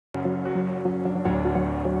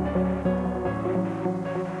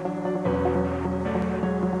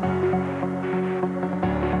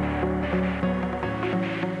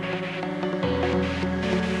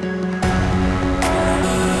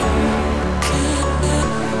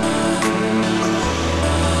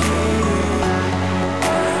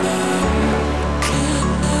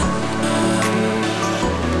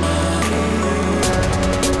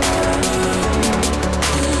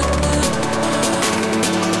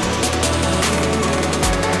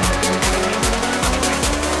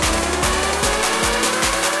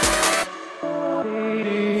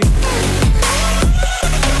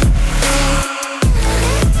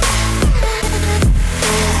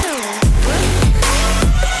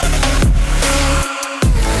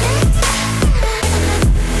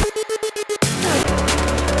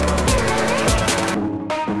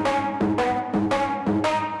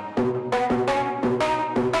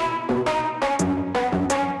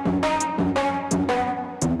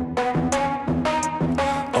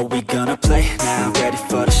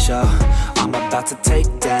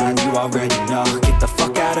already know. Get the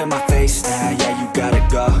fuck out of my face now, yeah, you gotta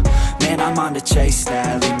go. Man, I'm on the chase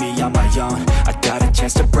now, leave me on my own. I got a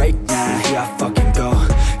chance to break now, here I fucking go.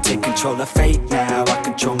 Take control of fate now, I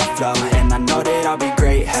control my flow. And I know that I'll be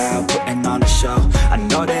great, how, putting on a show. I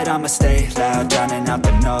know that I'ma stay loud, drowning out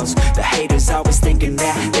the noise. The haters always thinking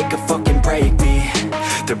that they could fucking break me.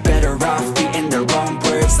 They're better off eating their own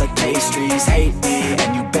words like pastries. Hate me,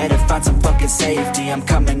 and you better find some fucking safety. I'm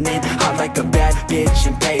coming in hot like a bad bitch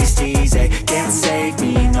in pasties. They can't save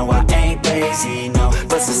me, no I ain't lazy, no.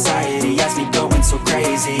 But society has me going so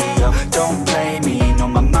crazy, yo. Don't blame me, no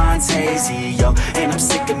my mind's hazy, yo. And I'm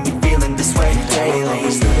sick of me feeling this way daily. I'll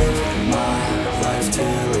always live my life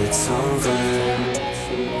till it's over,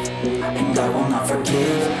 and I will not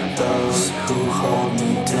forgive those who hold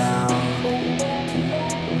me down.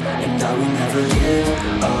 And I will never give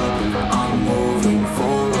up, I'm moving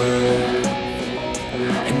forward.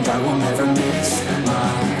 And I will never miss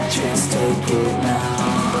my chance, take it now.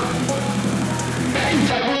 And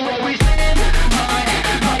I will always live my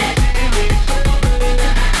life till it's over.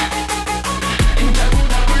 And I will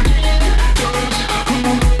never give those who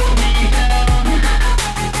hold me down.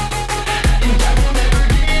 And I will never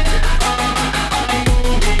give up, I'm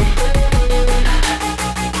moving forward.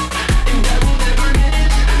 And I will never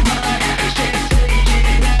miss my chance, take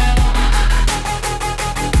it now.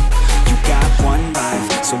 You got one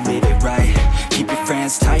life, so live it right. Keep your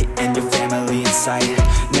friends tight and your family in sight.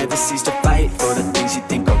 Never cease to fight for the things you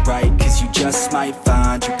think are right, cause you just might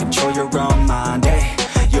find you control your own mind, eh?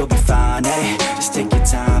 You'll be fine, eh? Just take your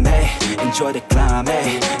time, eh? Enjoy the climb,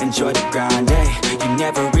 eh? Enjoy the grind, eh? You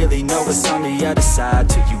never really know what's on the other side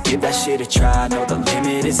till you give that shit a try. Know the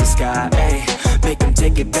limit is the sky, eh? Make them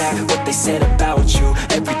take it back, what they said about you.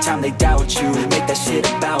 Every time they doubt you, make that shit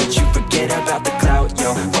about you. Forget about the clout,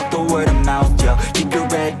 yo. Fuck the word of mouth, yo. Keep your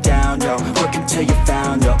head down, yo. Work until you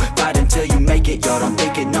found, yo. Fight until you make it, yo. Don't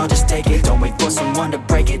think it, no, just take it. Don't wait for someone to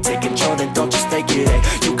break it. Take control, then don't just take it, eh?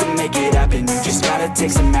 You can make it happen, you just gotta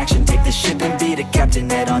take some action. Take the ship and be the captain.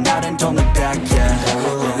 Head on out and don't look back, yeah. I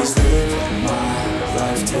will always live my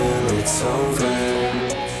life till it's over,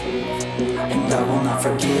 and I will not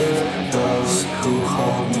forgive those who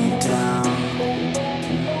hold me down.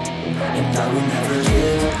 And I will never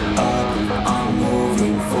give up, I'm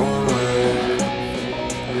moving forward.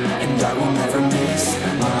 And I will never miss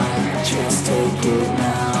my chance, take it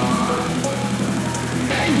now.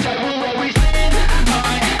 And I will always live my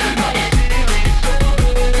life till it's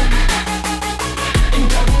over. And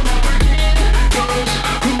I will never give those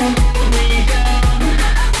who hold me down.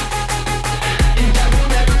 And I will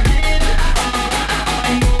never give up,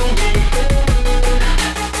 I'm moving forward.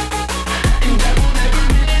 And I will never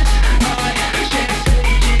miss my chance,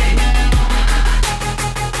 take it now.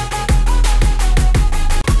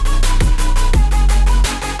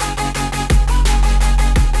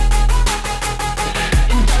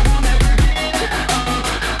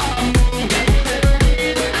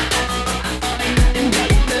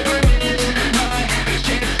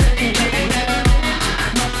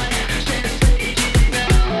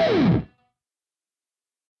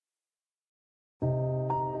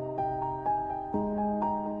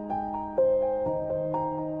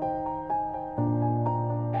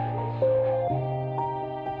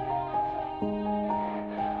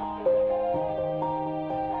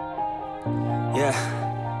 Yeah,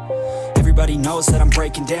 everybody knows that I'm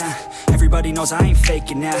breaking down. Everybody knows I ain't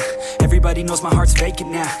faking now. Everybody knows my heart's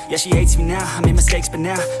vacant now. Yeah, she hates me now, I made mistakes but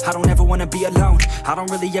now I don't ever wanna be alone. I don't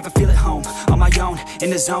really ever feel at home. On my own, in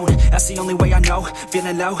the zone, that's the only way I know.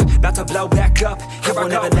 Feeling low, about to blow back up. Here I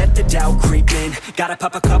won't ever let the doubt creep in. Gotta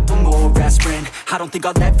pop a couple more aspirin. I don't think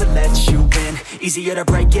I'll ever let you in. Easier to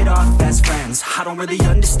break it off best friends. I don't really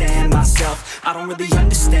understand myself. I don't really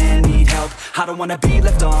understand, need help. I don't wanna be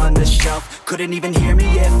left on the shelf. Couldn't even hear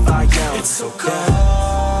me if I yelled. It's so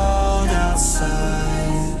cold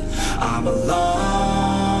outside, I'm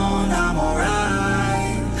alone, I'm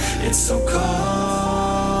alright. It's so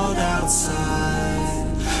cold outside,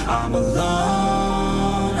 I'm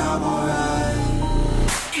alone, I'm alright.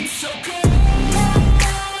 It's so cold.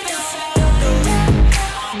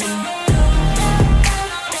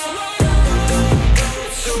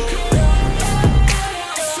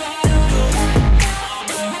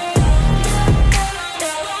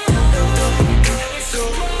 So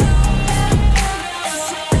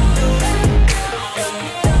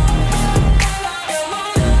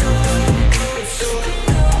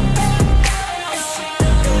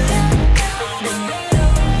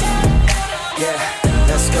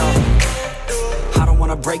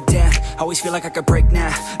break down. Always feel like I could break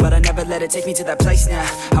now, but I never let it take me to that place now.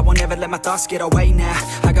 I won't ever let my thoughts get away now.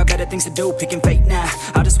 I got better things to do, picking fate now.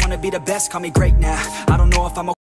 I just wanna be the best, call me great now. I don't know if I'm okay.